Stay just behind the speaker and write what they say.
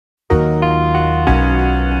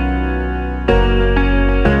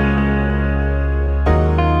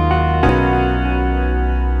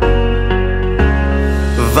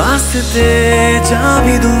वास्ते जा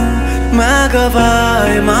भी दूं, मैं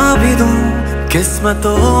गवाए माँ भी दूं,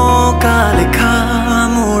 किस्मतों का लिखा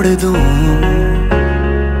मोड़ दूं।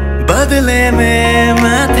 बदले में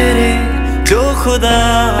मैं तेरे जो खुदा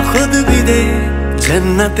खुद भी दे,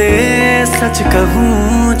 जन्नते सच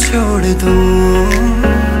कहूँ छोड़ दूं।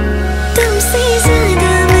 तुमसे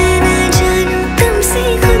ज्यादा मैं ना जानूं, तुमसे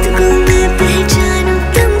खुद को मैं पहचानूं,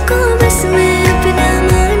 तुमको बस मैं अपना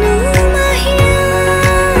मानूं माहिया।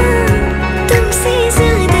 तुमसे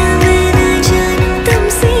ज्यादा मैं ना जानूं,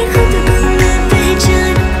 तुमसे खुद को मैं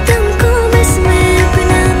पहचानूं, तुमको बस मैं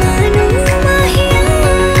अपना मानूं माहिया।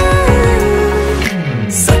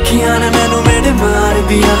 सखियां ने मैनू मेरे मार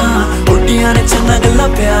दिया, बुढ़ियां ने चन्ना गल्ला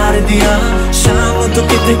प्यार दिया, शाम तो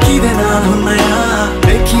किते किदे नाल हुन्ना आ,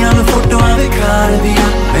 देखियां मैं फोटोआं बेकार दिया।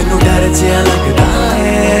 मैनू डर जिहा लगदा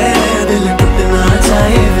है, दिल टुटना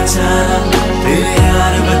चाहे बेचारा, तेरे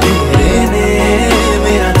यार बतेरे ने,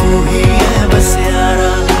 मेरा तू ही है बस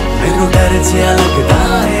यारा। मैनू डर जिहा लगदा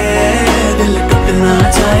है, दिल टुटना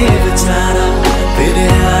चाहे बेचारा, तेरे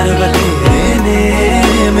यार बतेरे ने,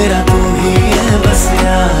 मेरा तू ही है बस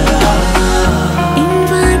यारा। इन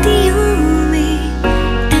वादियों में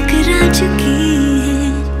टकरा चुकी है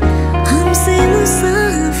हमसे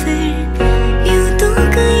मुसाफिर यूं तो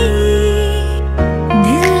कहीं,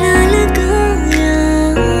 दिल ना लगाया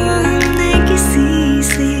हमने किसी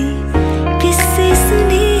से, किससे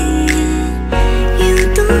सुने यूं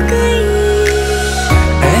तो कहीं।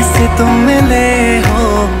 ऐसे तुम मिले हो,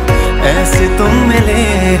 ऐसे तुम मिले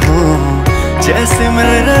हो, जैसे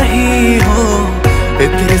मिल रही हो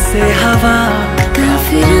इत्र से हवा।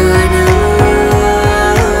 काफिराना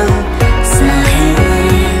सा है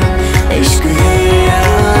इश्क है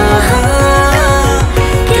यहाँ,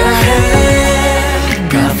 क्या है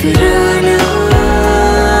काफिराना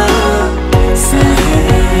सा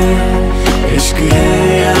है इश्क है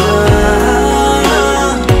यहाँ,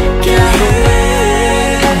 क्या है।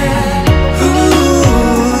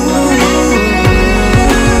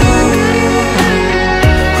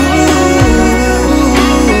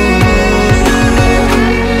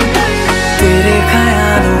 तेरे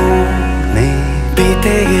ख्यालों में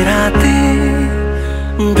बीते ये रातें,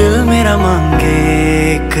 दिल मेरा मांगे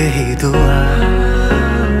एक ही दुआ,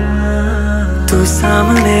 तू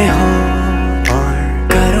सामने हो और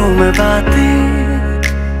करूं मैं बातें,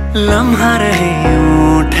 लम्हा रहे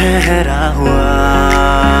यूं ठहरा हुआ।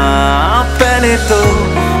 पहले तो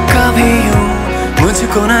कभी यूं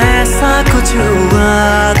मुझको ना ऐसा कुछ हुआ,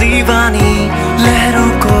 दीवानी लहरों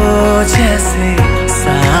को जैसे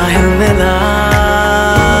साहिल मिला।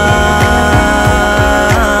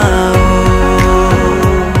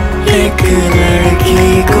 एक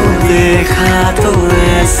लड़की को देखा तो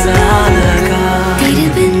ऐसा लगा, तेरे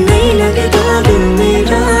बिन नहीं लगता दिल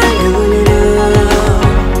मेरा ढूंढना,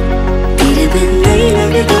 तेरे बिन नहीं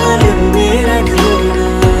लगता दिल मेरा ढूंढना।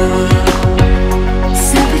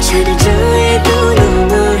 सब छड़ जाए तो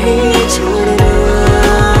ना ही छोड़ना,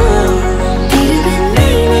 तेरे बिन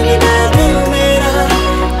नहीं लगता दिल मेरा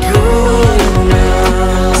ढूंढना।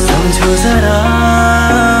 समझो जरा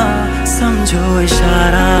समझो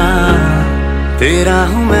इशारा, तेरा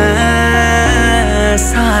हूँ मैं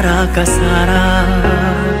सारा का सारा,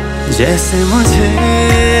 जैसे मुझे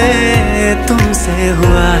तुमसे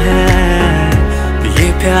हुआ है ये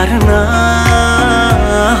प्यार ना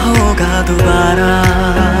होगा दोबारा।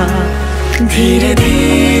 धीरे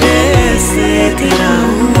धीरे से तेरा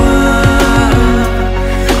हुआ,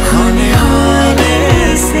 होने होने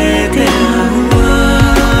से तेरा हुआ,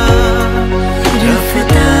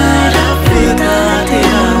 रफ्ता रफ्ता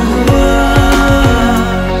तेरा हुआ,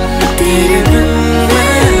 तेरे बिन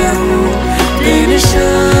मैं हूँ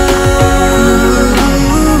बेनिशान।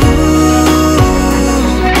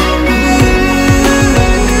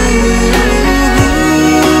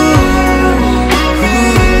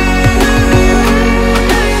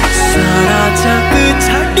 सारा जग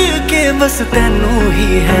छड़ के बस तैनू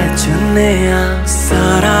ही है चुनिया,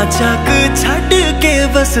 सारा जग छड़ के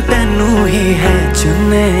बस तैनू ही है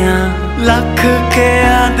चुनिया। लख के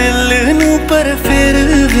आ दिल नू पर फिर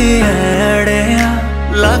भी अड़िया,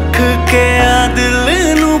 लख के आ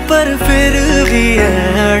दिल नू पर फिर भी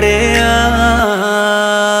अड़िया।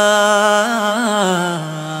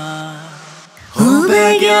 हो बह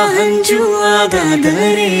गया हंजुआ दा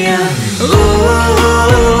दरिया, ओ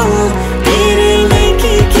तेरे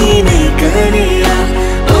लेके की नहीं करिया,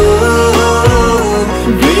 ओ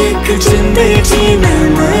वेख जिंदे जी न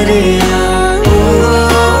मरिया।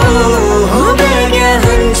 हो बह गया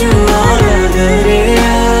हंजुआ दा दरिया।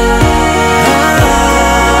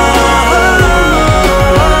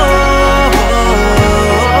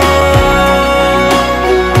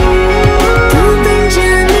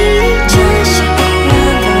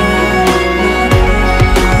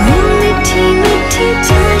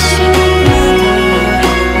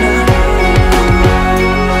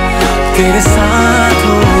 तेरे साथ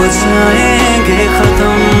हो जाएंगे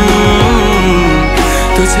खत्म,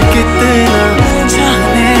 तुझे कितना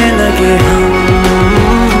चाहने लगे हम।